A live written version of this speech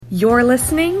You're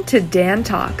listening to Dan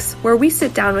Talks, where we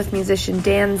sit down with musician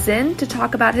Dan Zinn to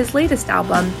talk about his latest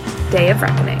album, Day of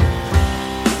Reckoning.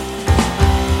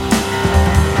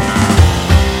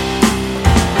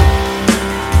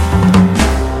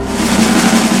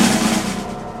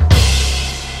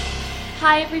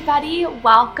 Hi everybody,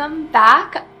 welcome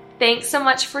back. Thanks so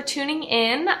much for tuning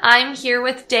in. I'm here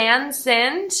with Dan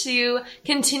Zinn to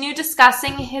continue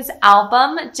discussing his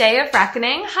album, Day of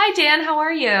Reckoning. Hi Dan, how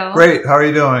are you? Great, how are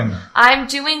you doing? I'm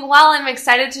doing well. I'm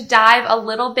excited to dive a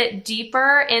little bit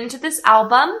deeper into this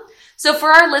album. So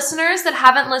for our listeners that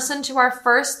haven't listened to our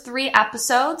first 3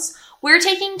 episodes, we're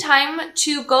taking time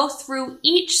to go through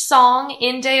each song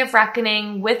in Day of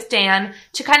Reckoning with Dan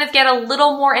to kind of get a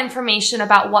little more information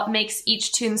about what makes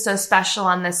each tune so special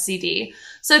on this CD.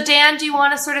 So Dan, do you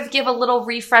want to sort of give a little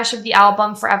refresh of the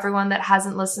album for everyone that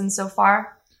hasn't listened so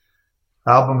far?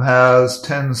 Album has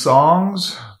 10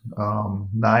 songs. 9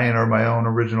 are my own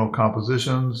original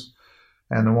compositions.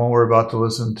 And the one we're about to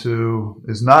listen to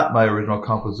is not my original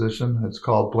composition. It's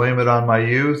called Blame It On My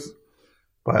Youth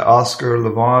by Oscar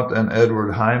Levant and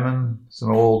Edward Hyman. It's an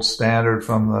old standard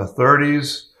from the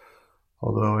 30s.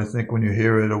 Although I think when you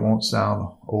hear it, it won't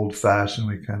sound old-fashioned.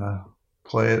 We kind of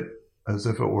play it as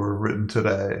if it were written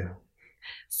today.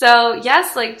 So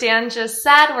yes, like Dan just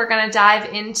said, we're going to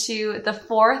dive into the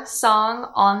 4th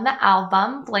song on the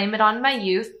album, Blame It On My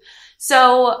Youth.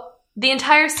 So the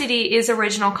entire CD is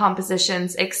original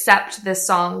compositions except this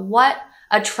song. What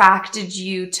attracted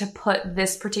you to put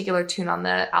this particular tune on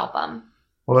the album?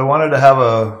 Well, I wanted to have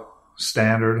a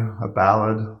standard, a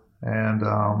ballad, and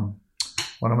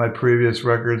one of my previous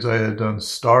records I had done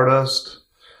Stardust.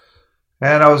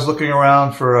 And I was looking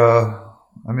around for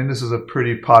this is a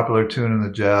pretty popular tune in the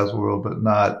jazz world, but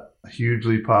not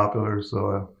hugely popular.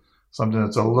 So something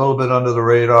that's a little bit under the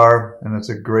radar, and it's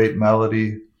a great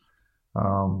melody,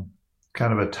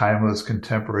 kind of a timeless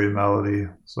contemporary melody.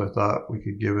 So I thought we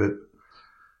could give it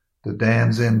the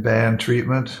Dan Zinn Band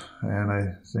treatment, and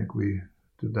I think we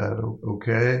did that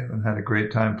okay and had a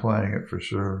great time playing it for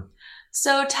sure.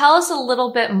 So tell us a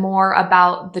little bit more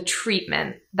about the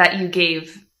treatment that you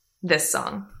gave this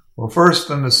song. Well,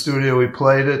 first in the studio we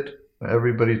played it.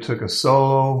 Everybody took a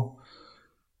solo,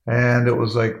 and it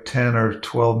was like 10 or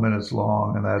 12 minutes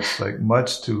long, and that's like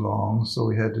much too long. So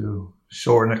we had to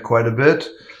shorten it quite a bit.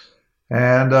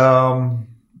 And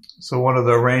so one of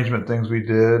the arrangement things we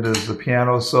did is the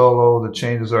piano solo. The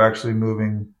changes are actually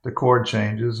moving, the chord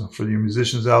changes for you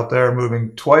musicians out there,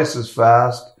 moving twice as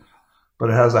fast, but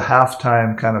it has a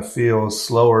halftime kind of feel, a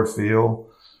slower feel.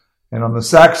 And on the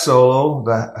sax solo,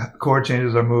 the chord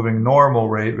changes are moving normal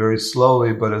rate, very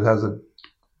slowly, but it has a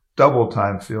double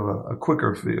time feel, a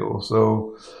quicker feel.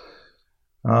 So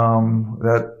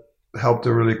that helped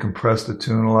to really compress the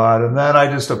tune a lot. And then I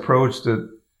just approached it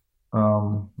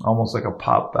almost like a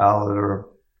pop ballad. Or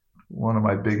one of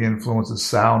my big influences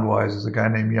sound-wise is a guy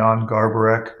named Jan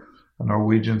Garbarek, a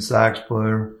Norwegian sax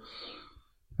player.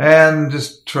 And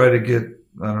just try to get,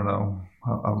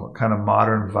 a kind of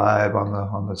modern vibe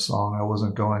on the song. I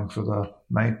wasn't going for the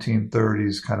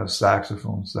 1930s kind of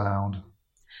saxophone sound.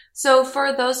 So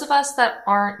for those of us that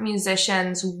aren't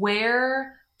musicians,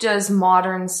 where does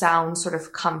modern sound sort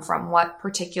of come from? What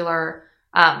particular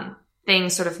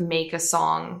things sort of make a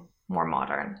song more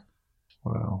modern?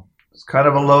 Well, it's kind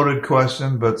of a loaded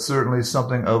question, but certainly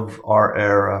something of our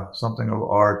era, something of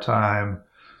our time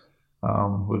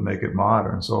would make it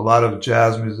modern. So a lot of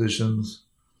jazz musicians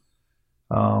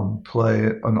play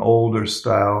an older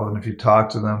style, and if you talk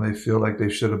to them, they feel like they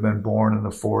should have been born in the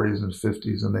 40s and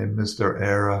 50s and they missed their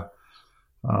era.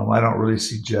 I don't really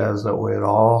see jazz that way at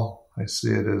all. I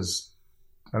see it as,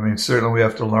 certainly we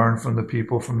have to learn from the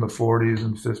people from the 40s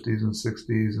and 50s and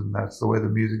 60s, and that's the way the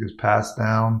music is passed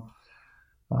down.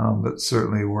 But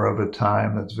certainly we're of a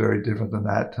time that's very different than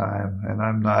that time, and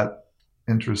I'm not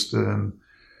interested in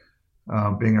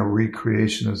being a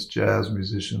recreationist jazz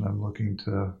musician. I'm looking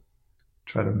to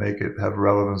try to make it have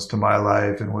relevance to my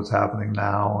life and what's happening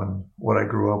now and what I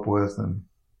grew up with. And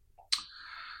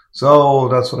so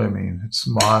that's what I mean. It's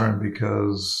modern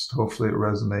because hopefully it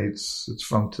resonates. It's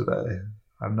from today.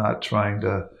 I'm not trying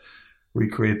to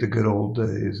recreate the good old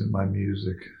days in my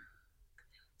music.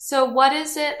 So what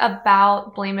is it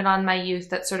about Blame It On My Youth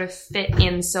that sort of fit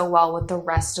in so well with the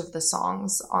rest of the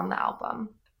songs on the album?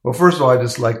 Well, first of all, I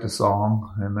just liked the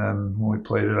song. And then when we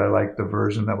played it, I liked the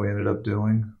version that we ended up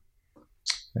doing.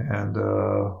 And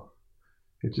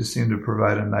it just seemed to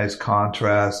provide a nice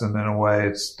contrast. And in a way,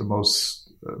 it's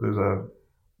there's a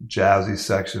jazzy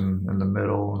section in the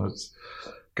middle, and it's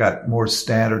got more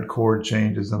standard chord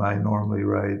changes than I normally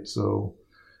write. So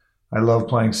I love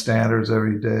playing standards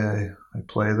every day. I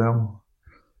play them.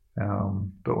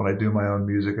 But when I do my own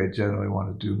music, I generally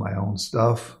want to do my own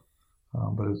stuff.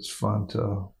 But it's fun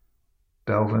to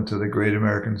delve into the Great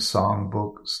American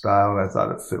Songbook style, and I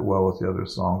thought it fit well with the other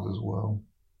songs as well.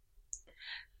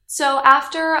 So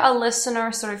after a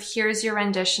listener sort of hears your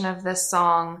rendition of this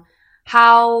song,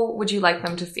 how would you like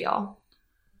them to feel?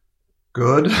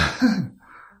 Good. I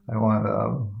want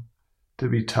to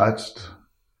be touched,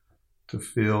 to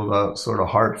feel the sort of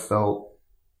heartfelt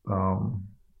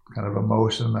kind of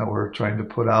emotion that we're trying to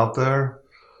put out there.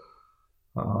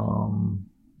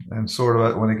 And sort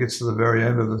of when it gets to the very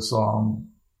end of the song,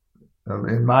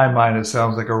 in my mind, it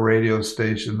sounds like a radio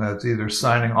station that's either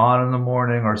signing on in the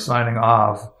morning or signing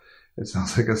off. It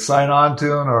sounds like a sign on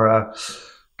tune or a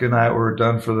good night, we're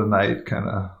done for the night kind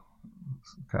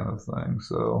of thing.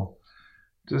 So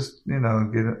just,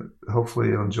 hopefully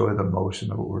you'll enjoy the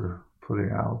emotion of what we're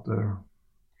putting out there.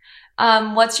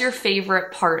 What's your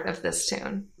favorite part of this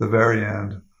tune? The very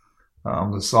end.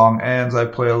 The song ends, I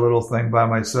play a little thing by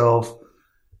myself,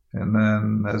 and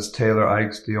then as Taylor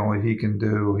Ike's the only he can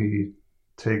do, he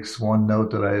takes one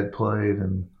note that I had played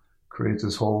and creates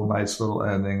this whole nice little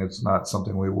ending. It's not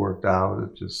something we worked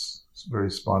out. It's very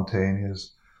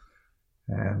spontaneous.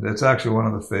 And it's actually one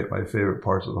of my favorite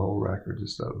parts of the whole record,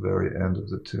 just that very end of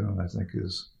the tune, I think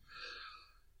is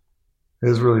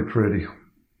really pretty.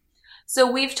 So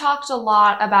we've talked a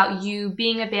lot about you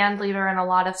being a band leader and a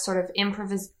lot of sort of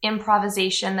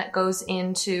improvisation that goes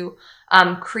into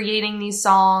creating these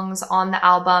songs on the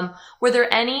album. Were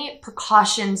there any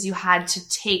precautions you had to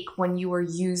take when you were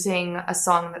using a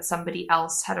song that somebody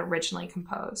else had originally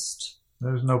composed?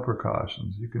 There's no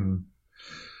precautions. You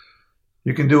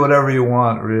can do whatever you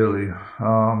want, really.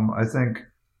 I think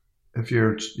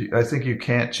you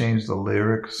can't change the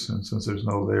lyrics, and since there's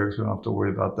no lyrics, we don't have to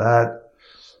worry about that.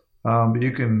 But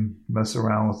you can mess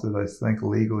around with it, I think,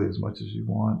 legally as much as you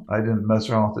want. I didn't mess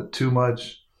around with it too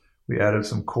much. We added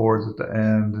some chords at the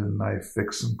end, and I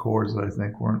fixed some chords that I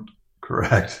think weren't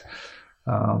correct.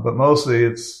 But mostly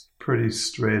it's pretty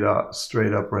straight up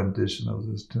rendition of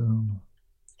this tune.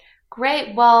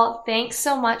 Great. Well, thanks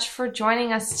so much for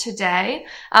joining us today.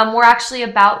 We're actually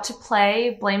about to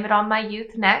play Blame It On My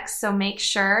Youth next, so make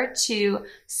sure to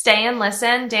stay and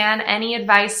listen. Dan, any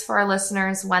advice for our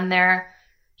listeners when they're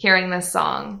hearing this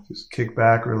song? Just kick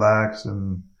back, relax,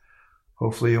 and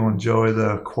hopefully you'll enjoy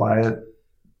the quiet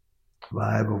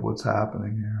vibe of what's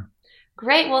happening here.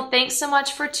 Great. Well, thanks so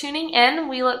much for tuning in.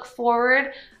 We look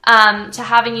forward to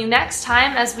having you next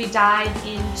time as we dive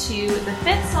into the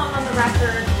 5th song on the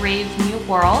record, Brave New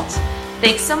World.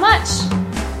 Thanks so much.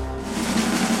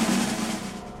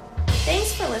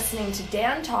 Thanks for listening to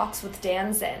Dan Talks with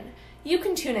Dan Zinn. You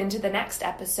can tune into the next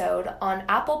episode on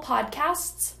Apple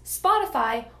Podcasts,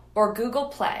 Spotify, or Google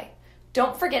Play.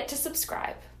 Don't forget to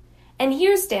subscribe. And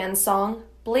here's Dan's song,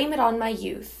 Blame It On My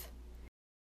Youth.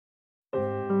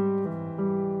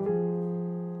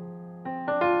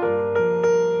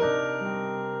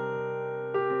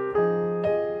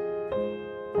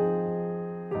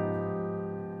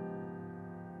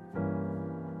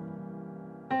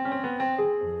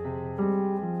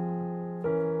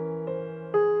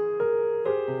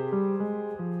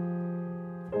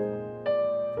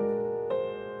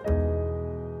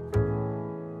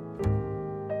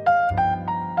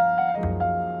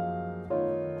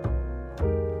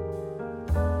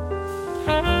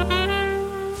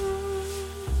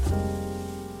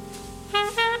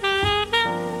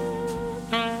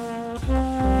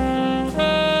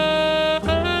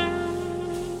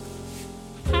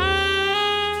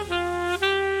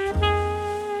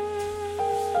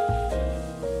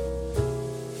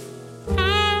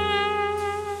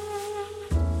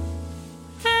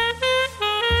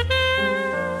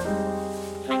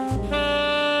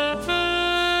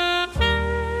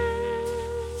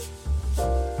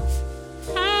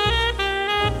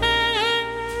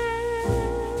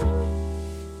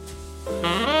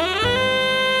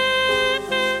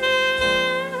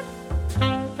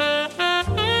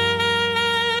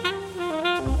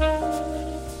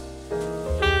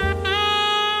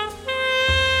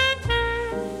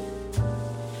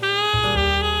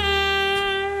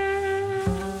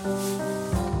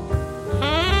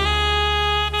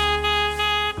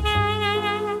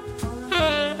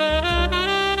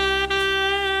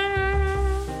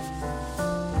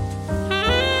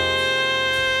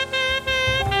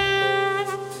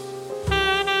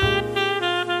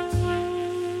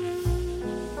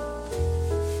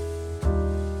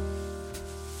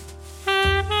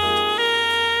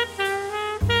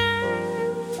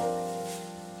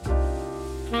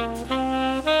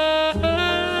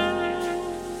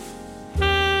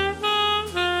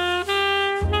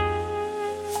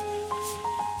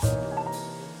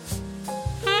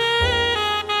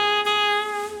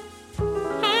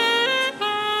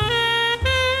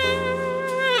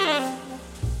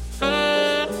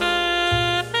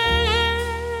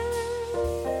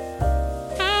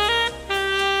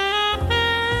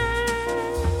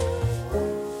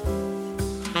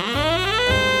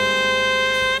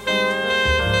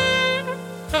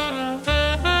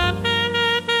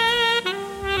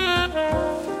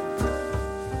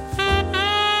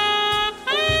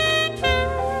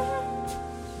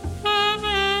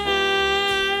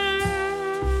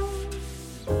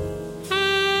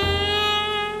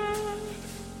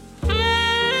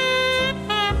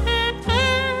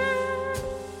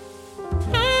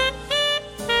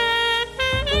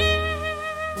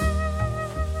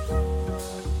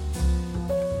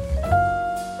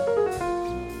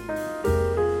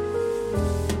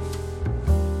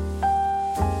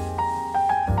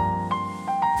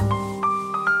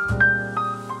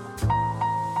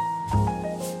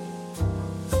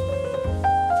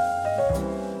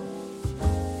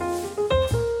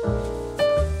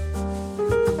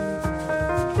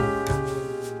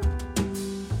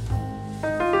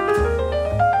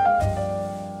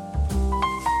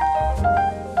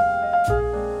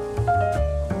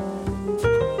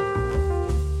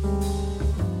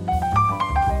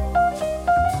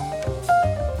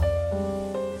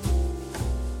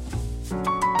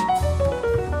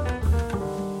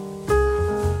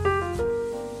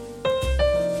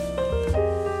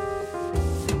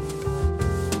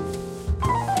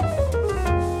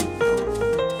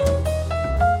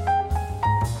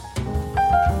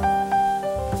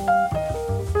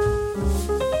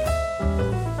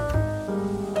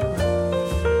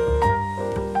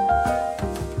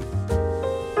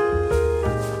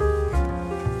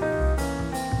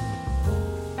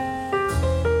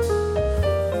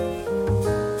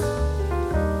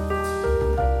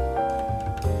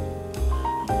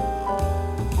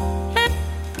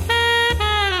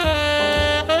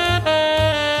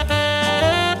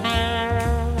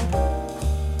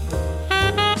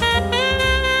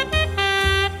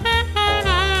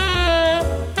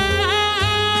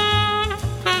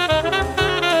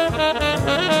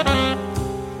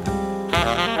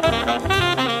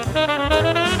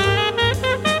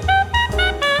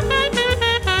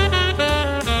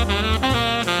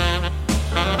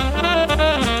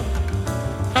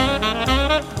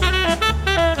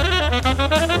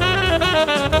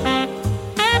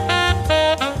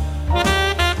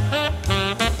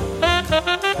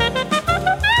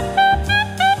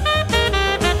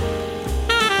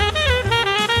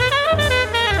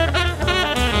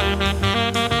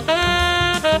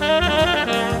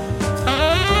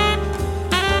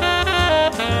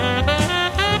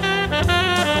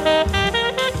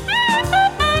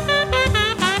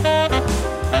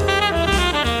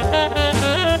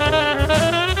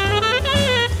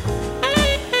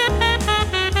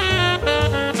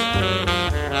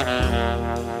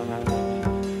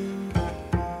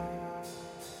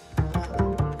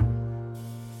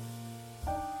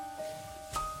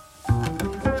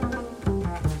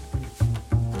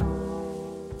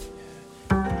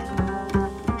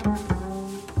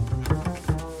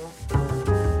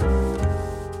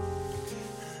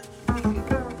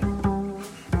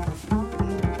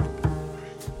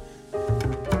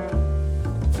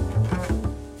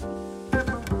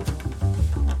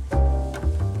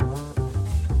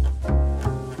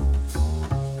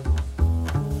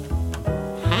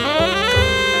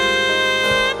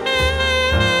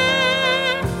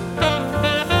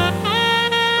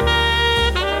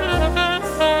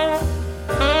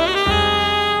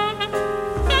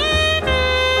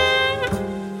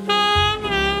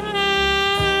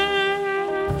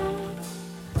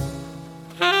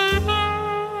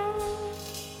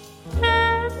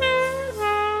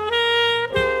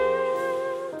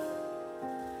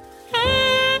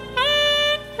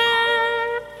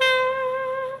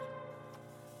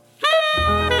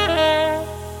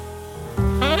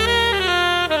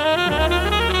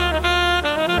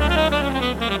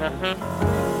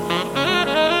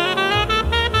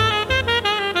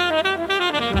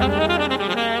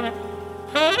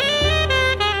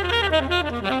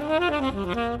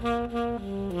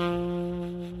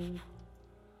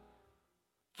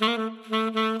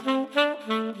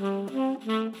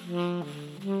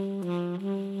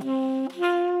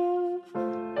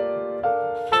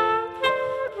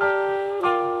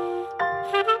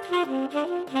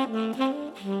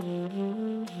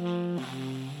 Mm-hmm.